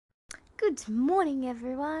Good morning,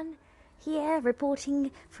 everyone. Here,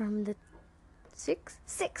 reporting from the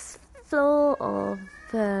sixth floor of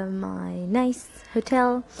my nice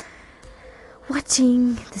hotel,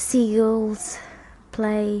 watching the seagulls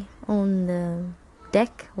play on the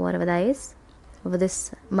deck, whatever that is, over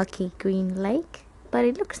this mucky green lake. But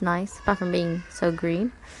it looks nice, apart from being so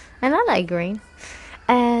green, and I like green.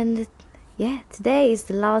 And yeah, today is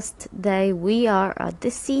the last day we are at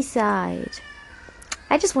the seaside.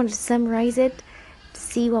 I just wanted to summarize it to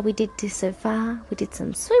see what we did so far. We did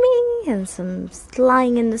some swimming and some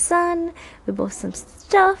lying in the sun. We bought some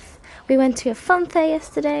stuff. We went to a fun fair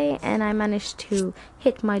yesterday, and I managed to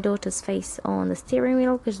hit my daughter's face on the steering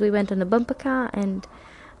wheel because we went on a bumper car. And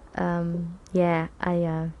I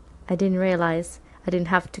didn't realize I didn't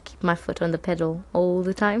have to keep my foot on the pedal all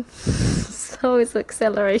the time. So I was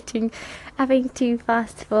accelerating, having too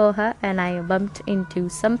fast for her, and I bumped into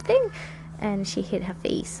something. And she hit her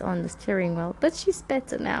face on the steering wheel. But she's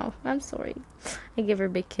better now. I'm sorry. I gave her a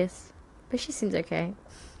big kiss. But she seems okay.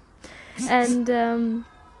 And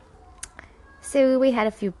so we had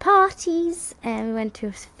a few parties. And we went to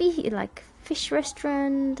a fish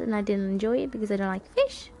restaurant. And I didn't enjoy it because I don't like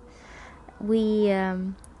fish. We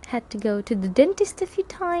had to go to the dentist a few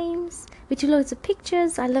times. We took loads of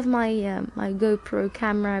pictures. I love my my GoPro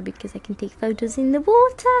camera because I can take photos in the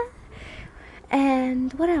water.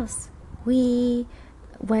 And what else? We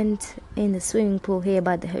went in the swimming pool here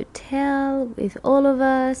by the hotel with all of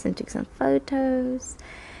us and took some photos.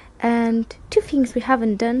 And two things we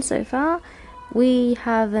haven't done so far. We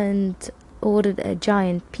haven't ordered a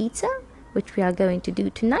giant pizza, which we are going to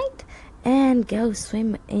do tonight, and go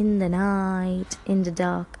swim in the night, in the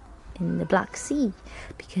dark, in the Black Sea,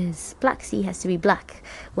 because Black Sea has to be black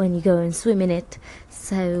when you go and swim in it.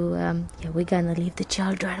 So we're gonna leave the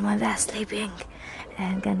children when they're sleeping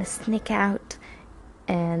and gonna sneak out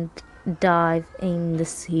and dive in the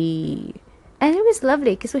sea. And it was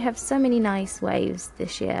lovely because we have so many nice waves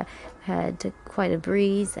this year. We had quite a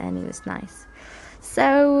breeze and it was nice.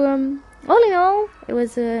 So all in all, it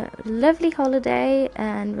was a lovely holiday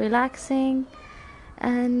and relaxing,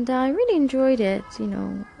 and I really enjoyed it,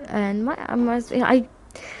 and I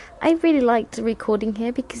really liked recording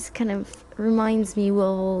here because it kind of reminds me of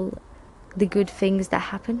all the good things that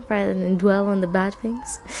happen rather than dwell on the bad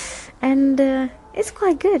things. And it's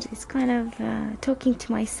quite good. It's kind of talking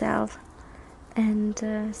to myself and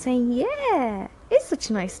saying, yeah, it's such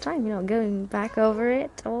a nice time, going back over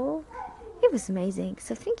it all. It was amazing.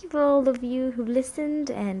 So thank you for all of you who listened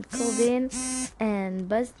and called in and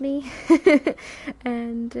buzzed me.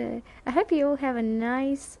 And I hope you all have a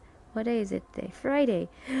nice, what day is it today? Friday.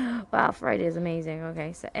 Wow, Friday is amazing.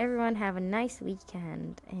 Okay, so everyone have a nice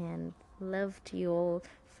weekend, and love to you all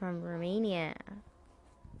from Romania.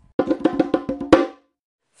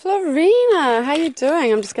 Florina, how you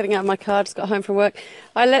doing? I'm just getting out of my car, just got home from work.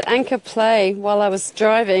 I let Anchor play while I was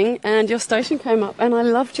driving, and your station came up, and I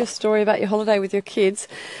loved your story about your holiday with your kids.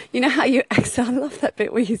 You know how you actually, I love that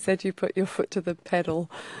bit where you said you put your foot to the pedal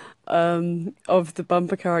of the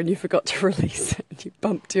bumper car and you forgot to release it and you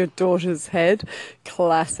bumped your daughter's head.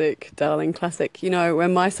 Classic, darling, classic.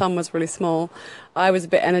 When my son was really small, I was a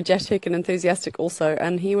bit energetic and enthusiastic also,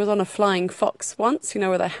 and he was on a flying fox once,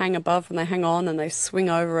 where they hang above and they hang on and they swing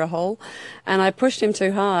over a hole, and I pushed him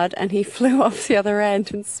too hard and he flew off the other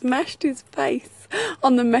end and smashed his face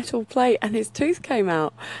on the metal plate, and his tooth came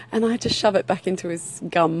out, and I had to shove it back into his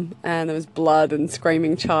gum, and there was blood and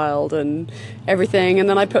screaming child and everything, and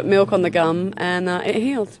then I put milk on the gum and it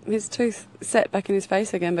healed. His tooth set back in his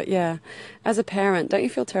face again. But yeah, as a parent, don't you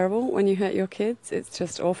feel terrible when you hurt your kids? It's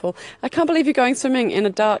just awful. I can't believe you're going swimming in a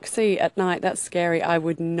dark sea at night. That's scary. I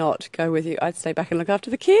would not go with you. I'd stay back and look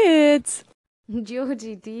after the kids.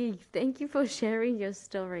 Georgie D, thank you for sharing your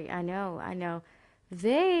story. I know.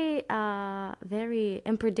 They are very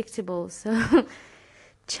unpredictable, so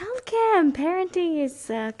childcare and parenting is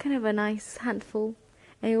kind of a nice handful.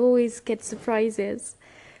 I always get surprises.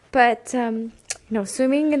 But,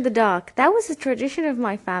 swimming in the dark, that was a tradition of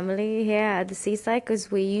my family here at the seaside, because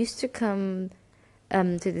we used to come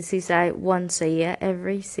to the seaside once a year,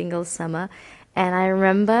 every single summer. And I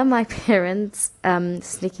remember my parents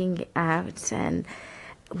sneaking out, and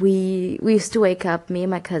we used to wake up, me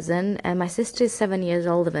and my cousin, and my sister is 7 years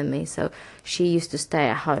older than me, so she used to stay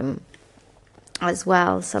at home as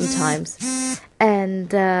well sometimes.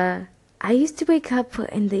 And I used to wake up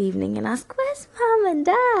in the evening and ask, where's mom and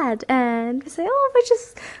dad? And say, oh, we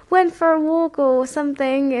just went for a walk or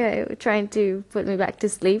something, trying to put me back to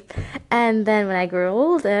sleep. And then when I grew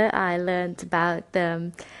older, I learned about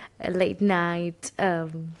late night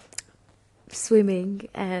swimming,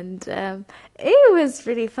 and it was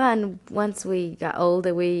really fun. Once we got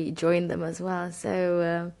older, we joined them as well.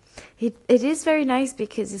 So it is very nice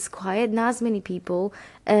because it's quiet, not as many people,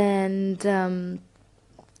 and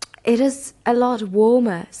it is a lot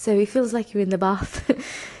warmer. So it feels like you're in the bath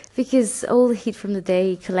because all the heat from the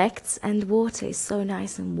day collects, and the water is so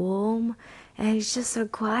nice and warm, and it's just so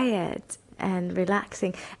quiet and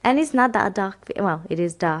relaxing. And it's not that dark. Well, it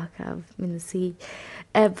is dark in the sea,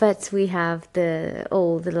 but we have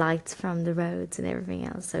all the lights from the roads and everything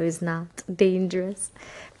else, so it's not dangerous.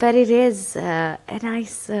 But it is a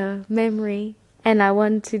nice memory, and I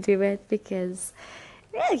want to do it because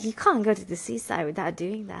yeah, you can't go to the seaside without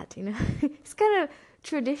doing that, you know. It's kind of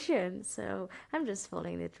tradition, so I'm just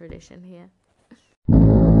following the tradition here.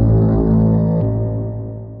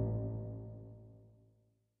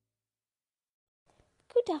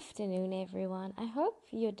 Good afternoon, everyone. I hope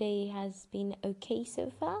your day has been okay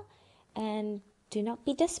so far, and do not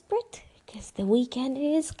be desperate because the weekend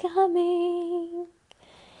is coming.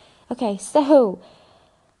 Okay, so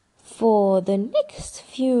for the next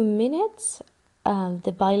few minutes,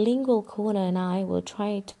 the bilingual corner and I will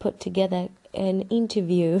try to put together an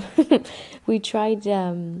interview. We tried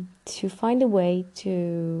to find a way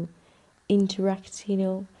to interact,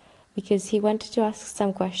 because he wanted to ask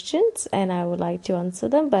some questions and I would like to answer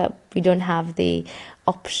them, but we don't have the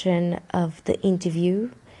option of the interview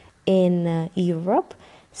in Europe.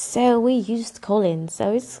 So we used Colin.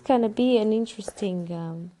 So it's going to be an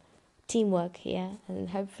interesting teamwork here, and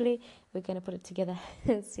hopefully we're going to put it together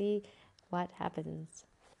and see what happens.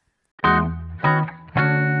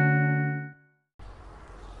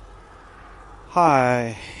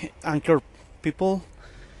 Hi, Anchor people.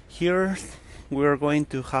 Here we're going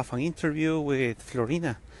to have an interview with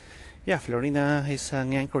Florina. Yeah, Florina is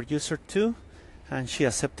an Anchor user too, and she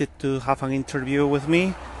accepted to have an interview with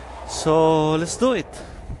me. So let's do it.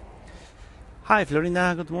 Hi,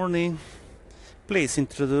 Florina. Good morning. Please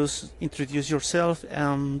introduce yourself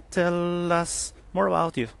and tell us more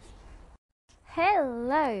about you.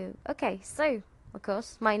 Hello. Okay, so of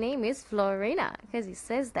course my name is Florina because it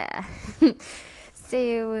says there.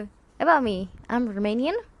 So about me, I'm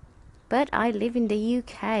Romanian, but I live in the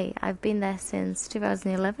UK. I've been there since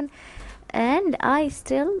 2011, and I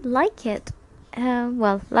still like it.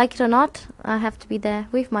 Well, like it or not, I have to be there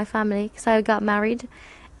with my family because I got married,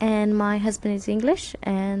 and my husband is English,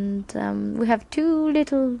 and we have two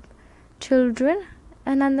little children.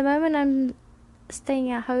 And at the moment, I'm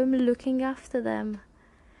staying at home looking after them.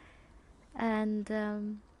 And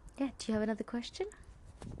yeah, do you have another question?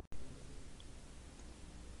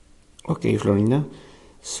 Okay, Florina.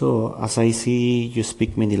 So, as I see, you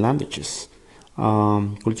speak many languages.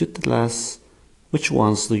 Could you tell us which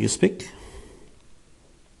ones do you speak?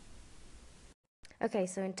 Okay,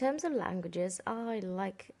 so in terms of languages, I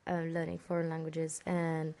like learning foreign languages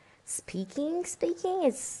and speaking. Speaking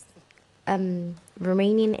is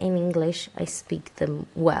Romanian and English. I speak them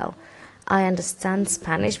well. I understand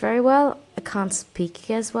Spanish very well. I can't speak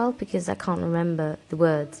it as well because I can't remember the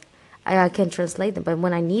words. I can translate them, but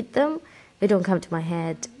when I need them, they don't come to my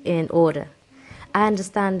head in order. I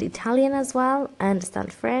understand Italian as well. I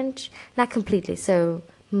understand French, not completely. So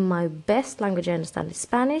my best language I understand is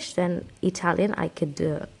Spanish. Then Italian, I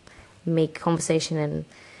could make conversation and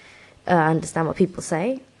understand what people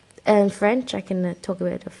say. And French, I can talk a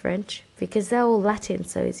bit of French because they're all Latin,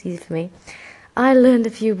 so it's easy for me. I learned a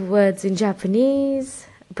few words in Japanese,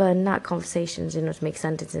 but not conversations, to make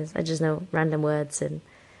sentences. I just know random words and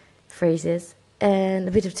phrases, and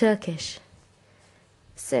a bit of Turkish.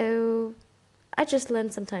 So I just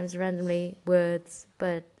learn sometimes randomly words,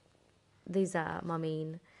 but these are my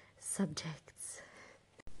main subjects.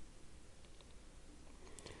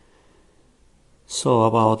 So,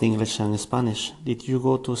 about English and Spanish, did you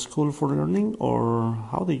go to school for learning or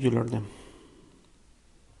how did you learn them?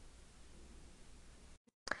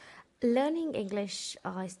 Learning English,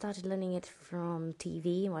 I started learning it from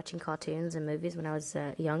TV, watching cartoons and movies when I was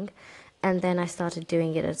young. And then I started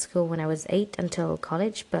doing it at school when I was 8 until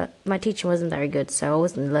college. But my teaching wasn't very good, so I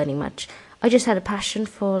wasn't learning much. I just had a passion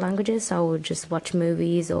for languages, so I would just watch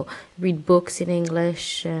movies or read books in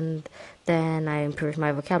English, and then I improved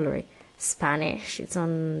my vocabulary. Spanish, it's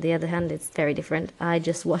on the other hand, it's very different. I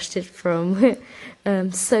just watched it from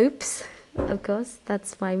soaps, of course.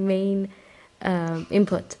 That's my main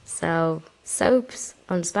input. So soaps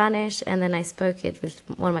on Spanish, and then I spoke it with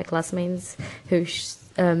one of my classmates who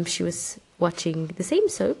she was watching the same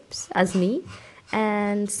soaps as me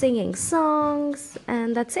and singing songs,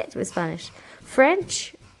 and that's it with Spanish.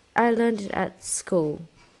 French, I learned it at school,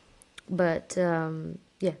 but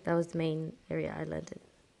yeah, that was the main area I learned it.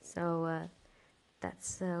 So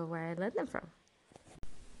that's where I learned them from.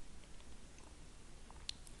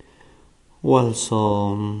 Well,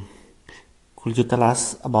 so could you tell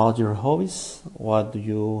us about your hobbies? What do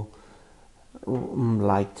you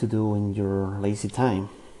like to do in your lazy time?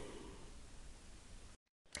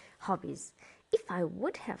 Hobbies. If I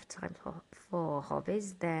would have time for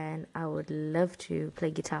hobbies, then I would love to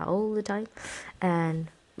play guitar all the time and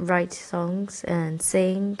write songs and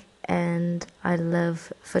sing. And I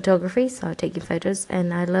love photography, so taking photos,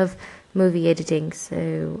 and I love movie editing.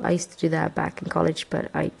 So I used to do that back in college, but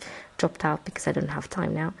I dropped out because I don't have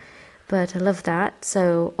time now. But I love that.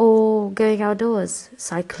 So, or going outdoors,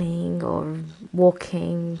 cycling or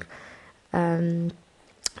walking,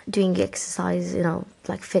 doing exercise,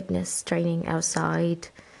 like fitness training outside.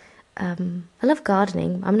 I love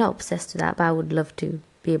gardening. I'm not obsessed with that, but I would love to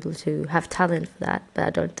be able to have talent for that, but I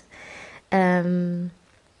don't.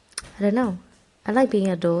 I don't know. I like being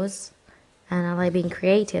outdoors, and I like being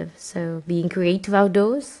creative. So being creative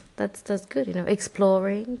outdoors, that's good.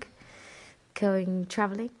 Exploring, going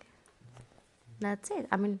traveling. That's it.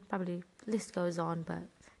 I mean, probably list goes on, but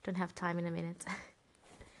don't have time in a minute.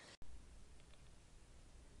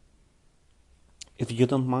 If you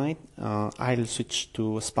don't mind, I'll switch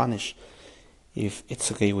to Spanish, if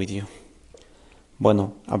it's okay with you.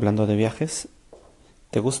 Bueno, hablando de viajes,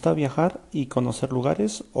 ¿te gusta viajar y conocer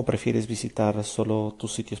lugares o prefieres visitar solo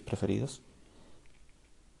tus sitios preferidos?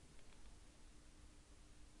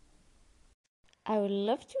 I would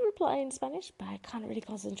love to reply in Spanish, but I can't really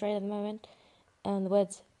concentrate at the moment on the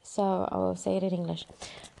words, so I will say it in English.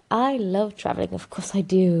 I love traveling, of course I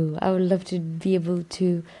do. I would love to be able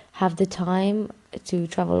to have the time to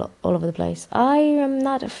travel all over the place. I am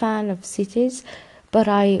not a fan of cities, but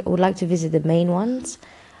I would like to visit the main ones.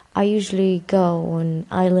 I usually go on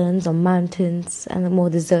islands, on mountains, and the more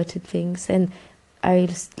deserted things, and I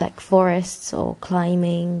just like forests or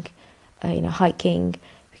climbing, hiking,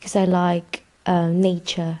 because I like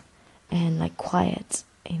nature and like quiet,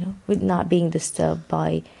 with not being disturbed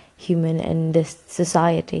by human and this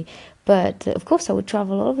society. But of course I would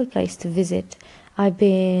travel all over the place to visit. I've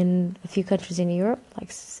been a few countries in Europe,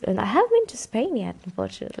 and I haven't been to Spain yet,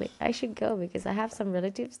 unfortunately. I should go because I have some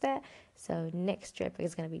relatives there, so next trip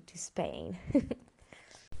is going to be to Spain.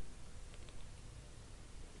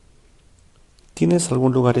 ¿Tienes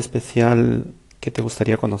algún lugar especial que te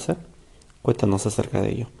gustaría conocer? Cuéntanos acerca de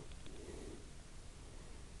ello.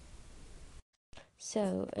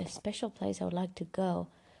 So, a special place I would like to go.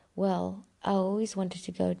 Well, I always wanted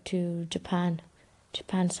to go to Japan.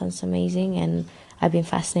 Japan sounds amazing, and I've been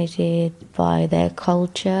fascinated by their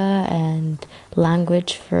culture and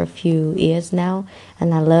language for a few years now.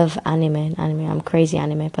 And I love anime. I'm a crazy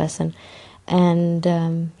anime person. And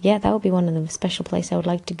that would be one of the special places I would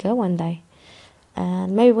like to go one day.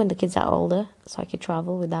 And maybe when the kids are older, so I could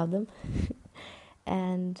travel without them.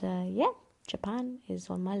 And Japan is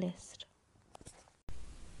on my list.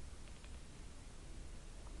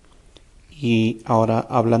 Y ahora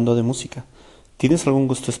hablando de música, ¿tienes algún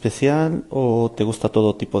gusto especial o te gusta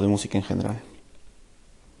todo tipo de música en general?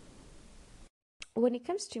 When it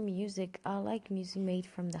comes to music, I like music made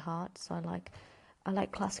from the heart. So I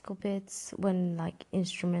like classical bits when like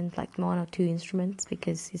instruments, like one or two instruments,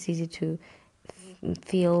 because it's easy to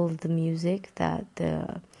feel the music that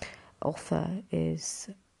the author is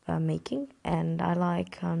making. And I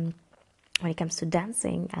like when it comes to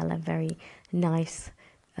dancing, I love very nice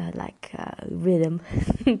rhythm,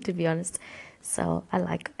 to be honest. So I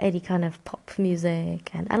like any kind of pop music,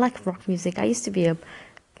 and I like rock music. I used to be a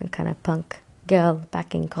kind of punk girl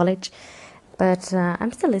back in college, but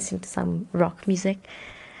I'm still listening to some rock music.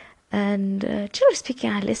 And generally speaking,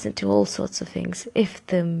 I listen to all sorts of things if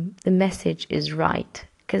the message is right,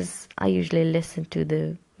 because I usually listen to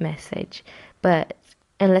the message. But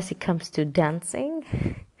unless it comes to dancing,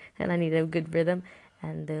 and I need a good rhythm,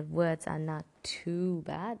 and the words are not too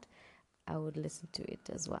bad, I would listen to it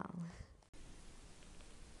as well.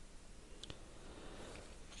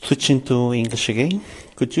 Switching to English again,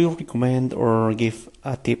 could you recommend or give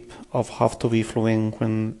a tip of how to be fluent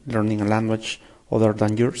when learning a language other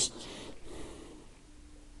than yours?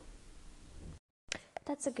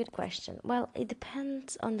 That's a good question. Well, it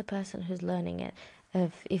depends on the person who's learning it,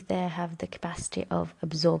 if they have the capacity of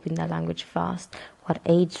absorbing the language fast, what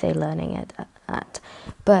age they're learning it at.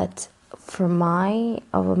 But for my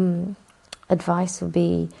advice would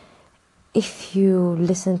be, if you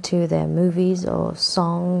listen to their movies or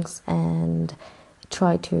songs and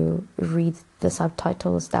try to read the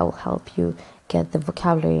subtitles, that will help you get the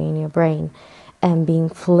vocabulary in your brain. And being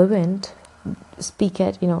fluent, speak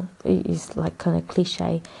it, is like kind of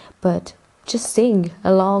cliche, but just sing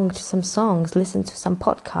along to some songs, listen to some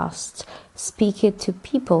podcasts, speak it to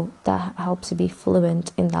people. That helps you be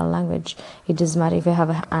fluent in that language. It doesn't matter if you have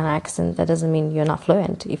an accent. That doesn't mean you're not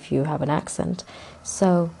fluent if you have an accent.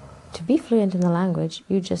 So to be fluent in the language,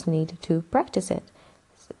 you just need to practice it.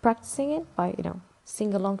 Practicing it by,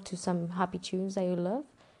 sing along to some happy tunes that you love,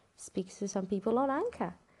 speak to some people on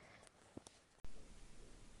Anchor.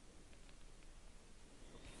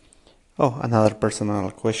 Oh, another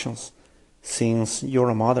personal questions. Since you're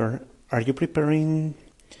a mother, are you preparing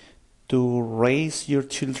to raise your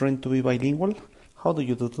children to be bilingual? How do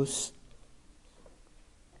you do this?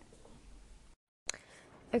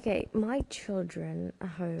 Okay, my children at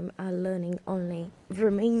home are learning only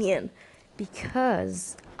Romanian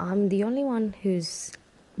because I'm the only one who's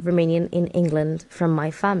Romanian in England from my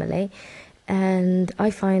family, and I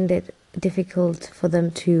find it difficult for them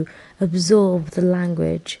to absorb the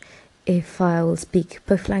language if I will speak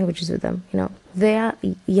both languages with them. They are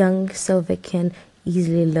young, so they can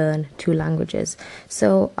easily learn two languages.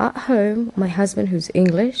 So at home, my husband, who's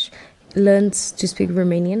English, learns to speak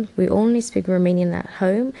Romanian. We only speak Romanian at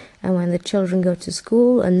home, and when the children go to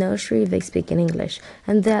school and nursery, they speak in English.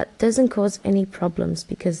 And that doesn't cause any problems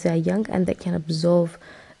because they're young and they can absorb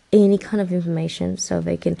any kind of information, so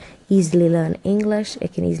they can easily learn English, they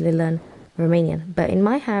can easily learn Romanian. But in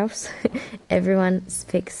my house, everyone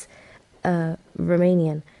speaks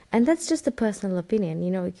Romanian. And that's just a personal opinion.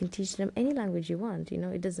 You can teach them any language you want,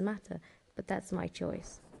 it doesn't matter. But that's my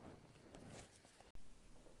choice.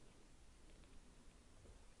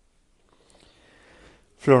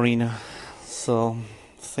 Florina, so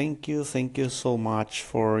thank you so much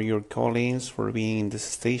for your callings, for being in this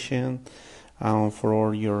station, for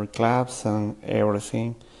all your claps and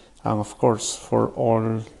everything, and of course for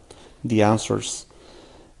all the answers.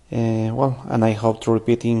 And I hope to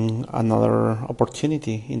repeating another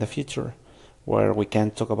opportunity in the future where we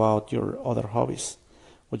can talk about your other hobbies.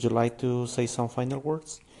 Would you like to say some final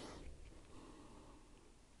words?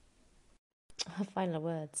 Final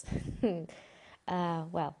words.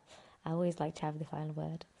 Well, I always like to have the final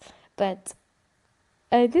word. But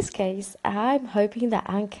in this case, I'm hoping that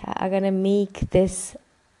Anchor are going to make this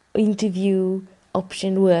interview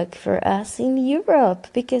option work for us in Europe,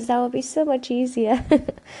 because that would be so much easier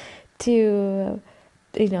to,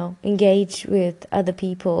 engage with other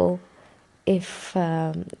people if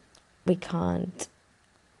we can't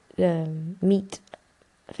meet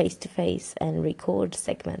face to face and record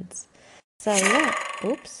segments. So yeah,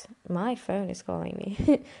 oops, my phone is calling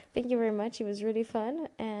me. Thank you very much. It was really fun.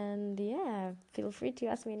 And yeah, feel free to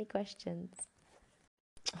ask me any questions.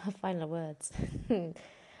 Final words.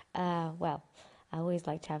 Well, I always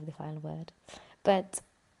like to have the final word. But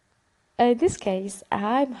in this case,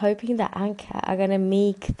 I'm hoping that Anchor are going to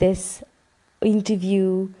make this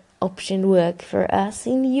interview option work for us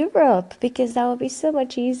in Europe, because that would be so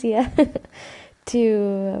much easier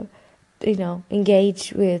to,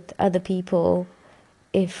 engage with other people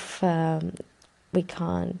if we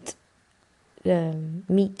can't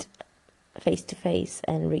meet face to face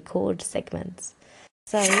and record segments.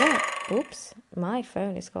 So yeah, oops, my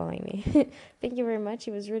phone is calling me. Thank you very much.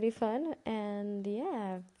 It was really fun. And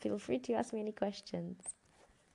yeah, feel free to ask me any questions.